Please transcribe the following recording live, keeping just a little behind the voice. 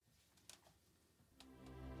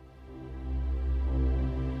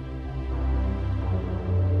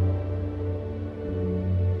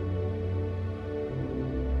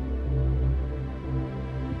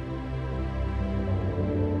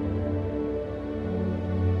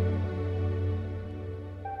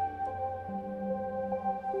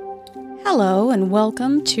Hello and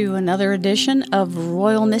welcome to another edition of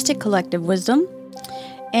Royal Mystic Collective Wisdom.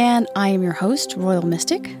 And I am your host, Royal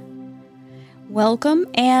Mystic. Welcome,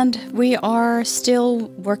 and we are still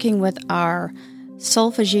working with our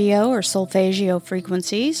solfeggio or solfeggio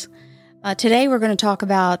frequencies. Today we're going to talk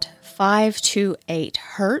about 5 to 8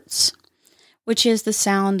 hertz, which is the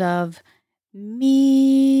sound of me.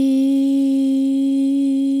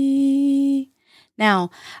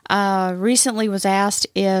 Now, recently was asked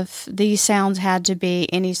if these sounds had to be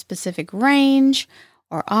any specific range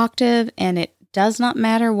or octave, and it does not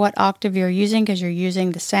matter what octave you're using because you're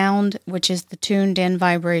using the sound, which is the tuned in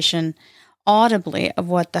vibration audibly of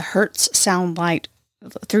what the hertz sound like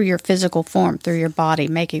through your physical form, through your body,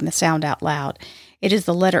 making the sound out loud. It is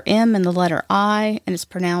the letter M and the letter I, and it's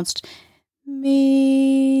pronounced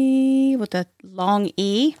me with a long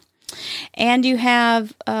E. And you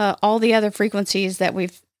have all the other frequencies that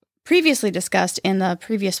we've previously discussed in the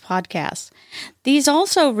previous podcasts. These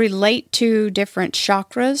also relate to different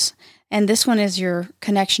chakras, and this one is your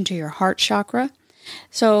connection to your heart chakra.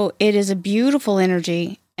 So it is a beautiful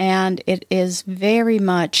energy, and it is very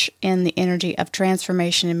much in the energy of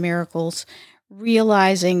transformation and miracles,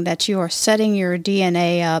 realizing that you are setting your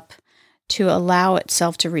DNA up to allow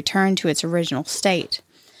itself to return to its original state.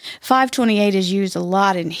 528 is used a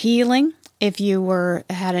lot in healing. If you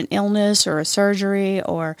had an illness or a surgery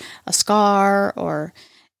or a scar or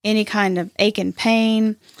any kind of ache and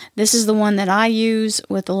pain, this is the one that I use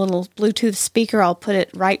with a little Bluetooth speaker. I'll put it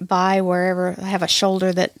right by wherever I have a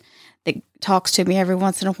shoulder that talks to me every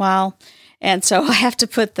once in a while, and so I have to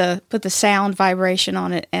put the sound vibration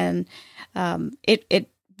on it, and it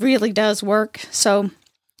really does work. So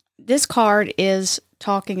this card is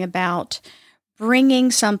talking about bringing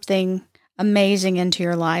something amazing into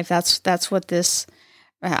your life. That's what this,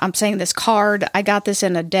 I'm saying this card, I got this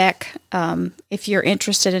in a deck. If you're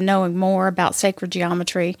interested in knowing more about sacred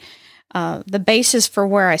geometry, the basis for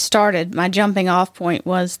where I started, my jumping off point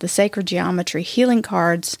was the Sacred Geometry Healing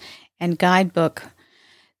Cards and Guidebook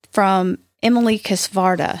from Emily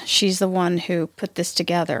Kisvarda. She's the one who put this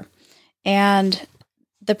together. And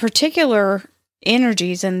the particular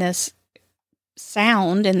energies in this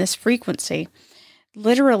sound, in this frequency,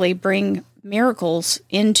 literally bring miracles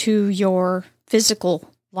into your physical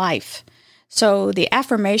life. So the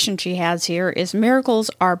affirmation she has here is, miracles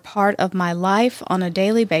are part of my life on a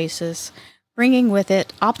daily basis, bringing with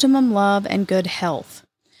it optimum love and good health.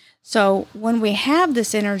 So when we have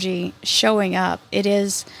this energy showing up, it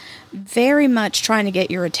is very much trying to get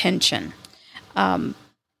your attention.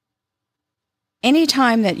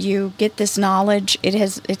 Anytime that you get this knowledge,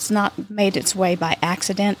 it's not made its way by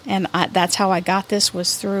accident, and that's how I got this,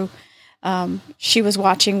 was through, she was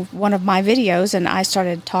watching one of my videos, and I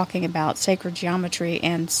started talking about sacred geometry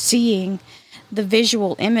and seeing the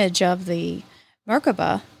visual image of the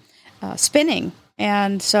Merkaba spinning,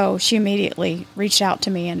 and so she immediately reached out to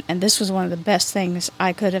me, and this was one of the best things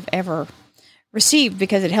I could have ever received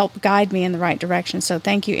because it helped guide me in the right direction. So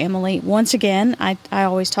thank you, Emily. Once again, I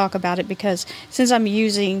always talk about it because since I'm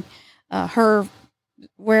using her,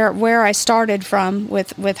 where I started from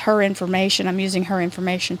with her information, I'm using her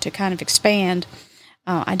information to kind of expand.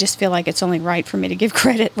 I just feel like it's only right for me to give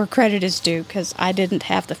credit where credit is due, because I didn't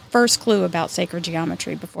have the first clue about sacred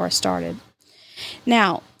geometry before I started.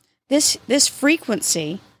 Now, this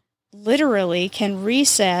frequency literally can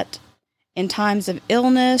reset in times of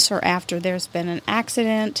illness or after there's been an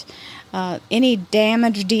accident. Any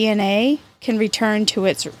damaged DNA can return to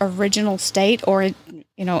its original state, or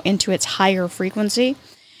into its higher frequency.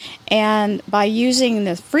 And by using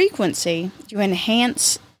the frequency, you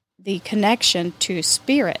enhance the connection to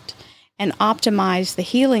spirit and optimize the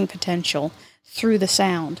healing potential through the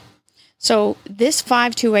sound. So this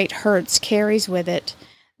 528 hertz carries with it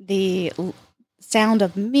the sound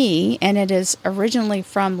of me, and it is originally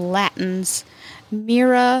from Latin's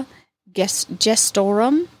mira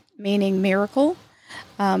gestorum, meaning miracle,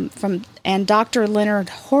 and Dr. Leonard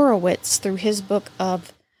Horowitz, through his book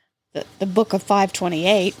of the book of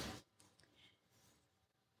 528,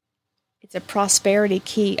 it's a prosperity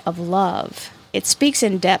key of love. It speaks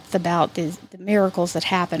in depth about the miracles that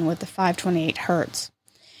happen with the 528 hertz.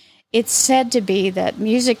 It's said to be that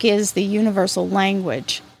music is the universal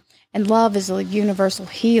language, and love is the universal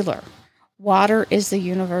healer. Water is the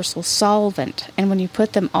universal solvent. And when you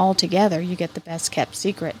put them all together, you get the best kept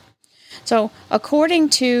secret. So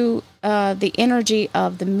according to the energy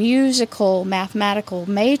of the musical mathematical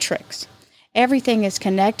matrix, everything is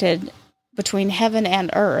connected between heaven and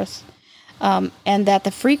earth, and that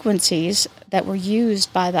the frequencies that were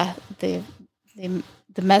used by the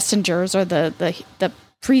messengers or the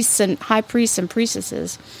priests and high priests and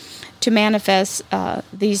priestesses, to manifest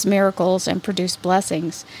these miracles and produce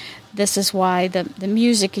blessings. This is why the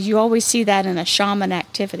music, you always see that in a shaman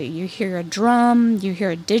activity. You hear a drum, you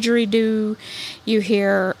hear a didgeridoo, you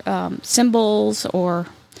hear cymbals or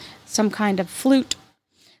some kind of flute.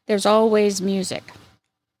 There's always music.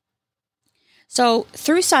 So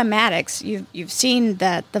through cymatics, you've seen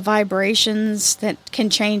that the vibrations that can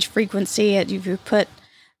change frequency. You put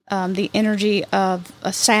the energy of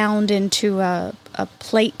a sound into a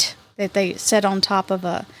plate that they set on top of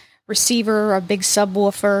a receiver or a big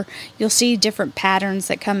subwoofer. You'll see different patterns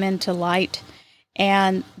that come into light.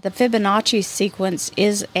 And the Fibonacci sequence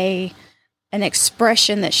is an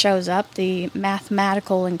expression that shows up, the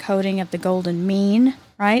mathematical encoding of the golden mean,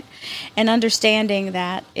 right? And understanding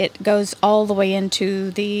that it goes all the way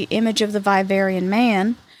into the image of the Vivarian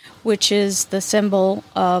man, which is the symbol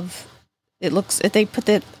of, it looks, they put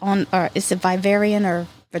it on, is it Vivarian or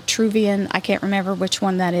Vitruvian? I can't remember which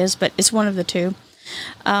one that is, but it's one of the two.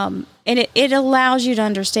 And it allows you to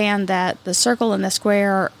understand that the circle and the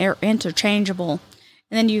square are interchangeable.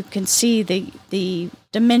 And then you can see the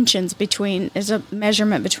dimensions between, there's a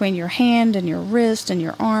measurement between your hand and your wrist and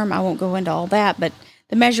your arm. I won't go into all that, but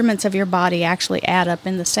the measurements of your body actually add up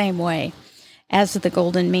in the same way as the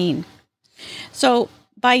golden mean. So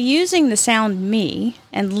by using the sound me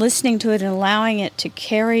and listening to it and allowing it to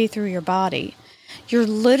carry through your body, you're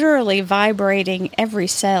literally vibrating every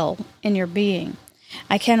cell in your being.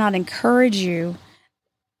 I cannot encourage you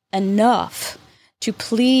enough to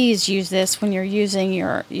please use this when you're using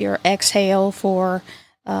your exhale for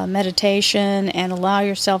meditation, and allow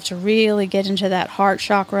yourself to really get into that heart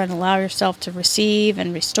chakra and allow yourself to receive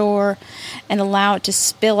and restore and allow it to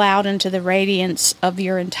spill out into the radiance of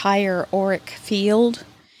your entire auric field.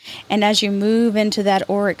 And as you move into that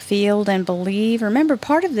auric field and believe, remember,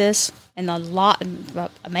 part of this, and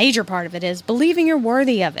a major part of it, is believing you're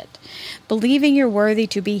worthy of it. Believing you're worthy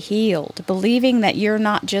to be healed. Believing that you're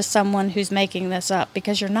not just someone who's making this up,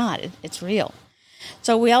 because you're not. It's real.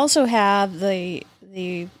 So we also have the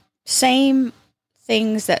same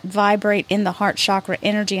things that vibrate in the heart chakra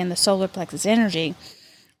energy and the solar plexus energy.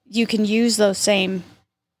 You can use those same,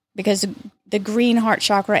 because the green heart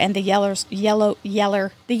chakra and the yellow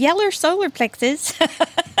solar plexus.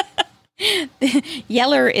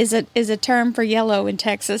 Yeller is a term for yellow in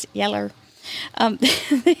Texas. Yeller.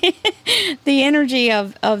 The energy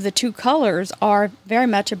of the two colors are very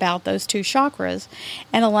much about those two chakras,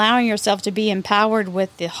 and allowing yourself to be empowered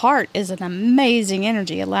with the heart is an amazing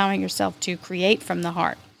energy, allowing yourself to create from the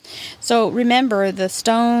heart. So remember, the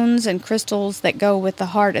stones and crystals that go with the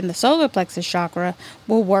heart and the solar plexus chakra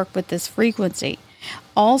will work with this frequency.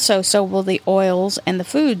 Also, so will the oils and the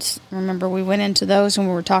foods. Remember, we went into those when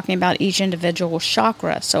we were talking about each individual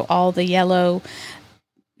chakra. So all the yellow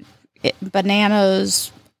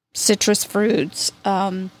bananas, citrus fruits,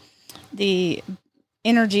 the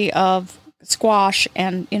energy of squash,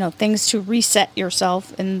 and things to reset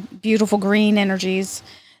yourself, and beautiful green energies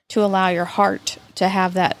to allow your heart to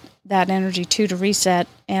have that energy too, to reset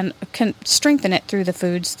and can strengthen it through the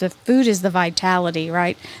foods. The food is the vitality,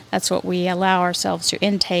 right? That's what we allow ourselves to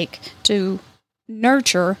intake to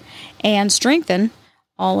nurture and strengthen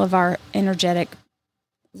all of our energetic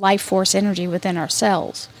life force energy within our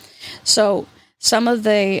cells. So some of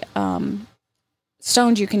the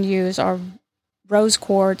stones you can use are rose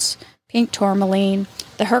quartz, pink tourmaline,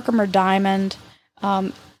 the Herkimer diamond,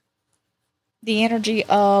 the energy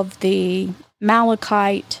of the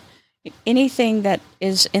malachite, anything that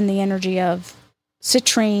is in the energy of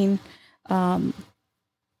citrine,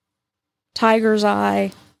 tiger's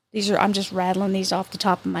eye. I'm just rattling these off the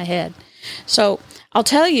top of my head. So I'll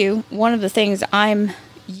tell you, one of the things I'm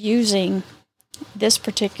using this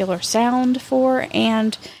particular sound for,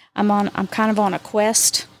 and I'm kind of on a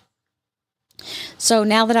quest. So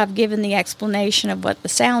now that I've given the explanation of what the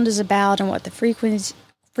sound is about and what the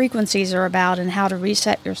frequencies are about and how to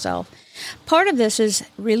reset yourself, part of this is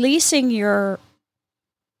releasing your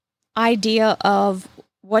idea of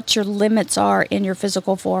what your limits are in your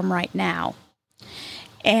physical form right now.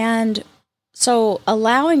 And so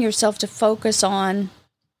allowing yourself to focus on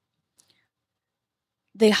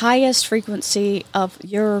the highest frequency of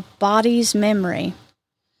your body's memory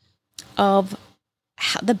of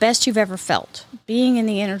the best you've ever felt, being in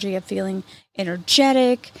the energy of feeling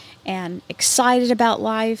energetic and excited about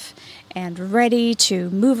life and ready to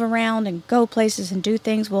move around and go places and do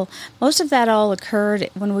things. Well, most of that all occurred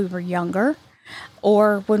when we were younger,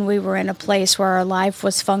 or when we were in a place where our life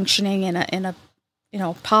was functioning in a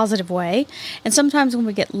positive way. And sometimes when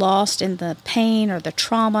we get lost in the pain or the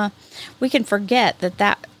trauma, we can forget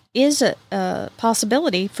that is a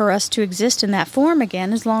possibility for us to exist in that form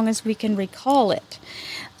again as long as we can recall it.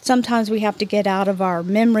 Sometimes we have to get out of our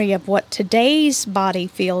memory of what today's body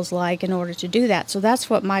feels like in order to do that. So that's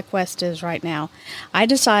what my quest is right now. I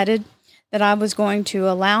decided that I was going to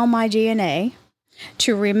allow my DNA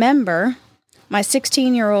to remember my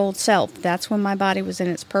 16-year-old self. That's when my body was in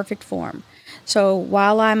its perfect form. So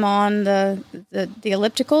while I'm on the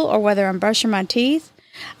elliptical, or whether I'm brushing my teeth,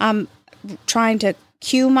 I'm trying to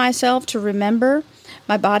cue myself to remember.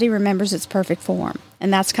 My body remembers its perfect form.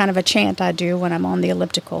 And that's kind of a chant I do when I'm on the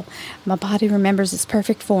elliptical. My body remembers its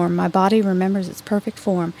perfect form. My body remembers its perfect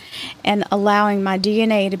form. And allowing my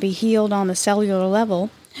DNA to be healed on the cellular level,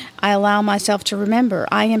 I allow myself to remember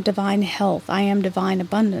I am divine health. I am divine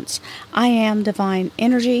abundance. I am divine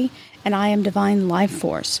energy. And I am divine life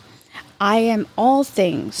force. I am all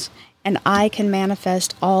things. And I can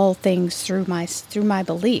manifest all things through my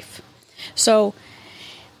belief. So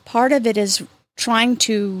part of it is trying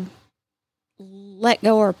to let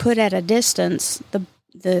go or put at a distance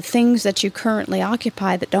the things that you currently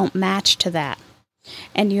occupy that don't match to that.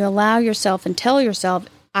 And you allow yourself and tell yourself,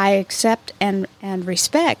 I accept and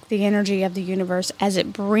respect the energy of the universe as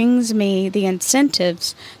it brings me the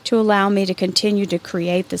incentives to allow me to continue to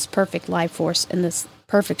create this perfect life force in this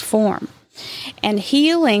perfect form. And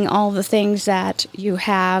healing all the things that you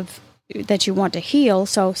have that you want to heal.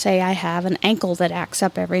 So say I have an ankle that acts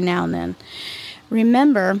up every now and then.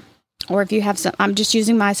 Remember, or if you have some, I'm just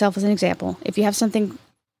using myself as an example. If you have something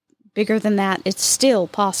bigger than that, it's still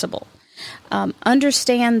possible.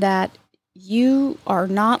 Understand that you are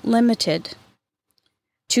not limited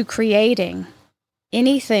to creating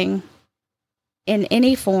anything in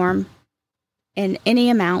any form, in any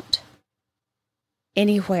amount,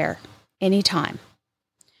 anywhere, anytime.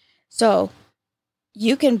 So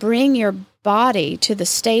you can bring your body to the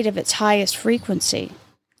state of its highest frequency,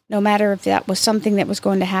 no matter if that was something that was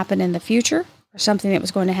going to happen in the future or something that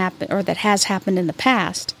was going to happen or that has happened in the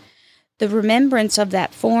past. The remembrance of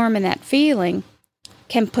that form and that feeling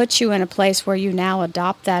can put you in a place where you now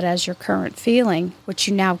adopt that as your current feeling, which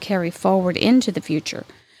you now carry forward into the future.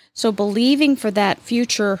 So believing for that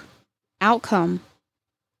future outcome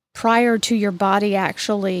prior to your body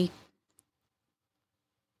actually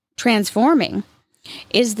transforming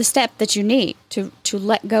is the step that you need to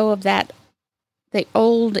let go of that, the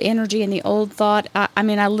old energy and the old thought. I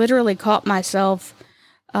mean, I literally caught myself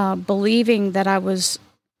believing that I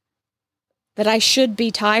should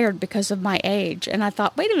be tired because of my age. And I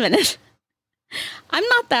thought, wait a minute, I'm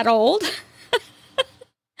not that old.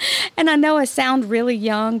 And I know I sound really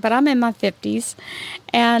young, but I'm in my 50s.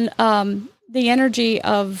 And the energy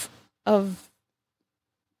of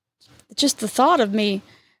just the thought of me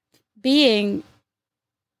being,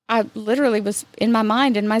 I literally was in my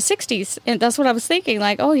mind in my 60s. And that's what I was thinking.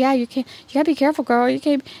 Like, oh yeah, you gotta be careful, girl. You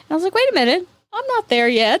can't. And I was like, wait a minute, I'm not there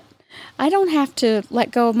yet. I don't have to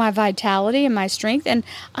let go of my vitality and my strength. And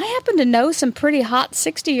I happen to know some pretty hot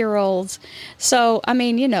 60-year-olds. So, I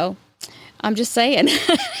mean, I'm just saying.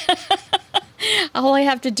 All I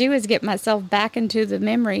have to do is get myself back into the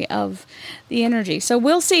memory of the energy. So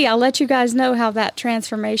we'll see. I'll let you guys know how that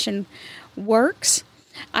transformation works.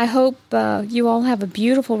 I hope you all have a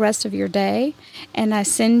beautiful rest of your day. And I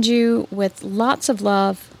send you with lots of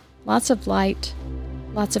love, lots of light,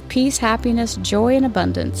 lots of peace, happiness, joy, and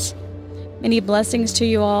abundance. Many blessings to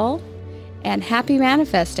you all, and happy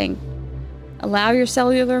manifesting. Allow your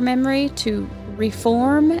cellular memory to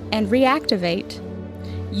reform and reactivate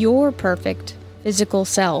your perfect physical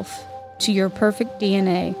self to your perfect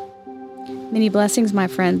DNA. Many blessings, my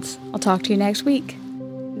friends. I'll talk to you next week.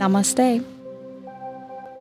 Namaste.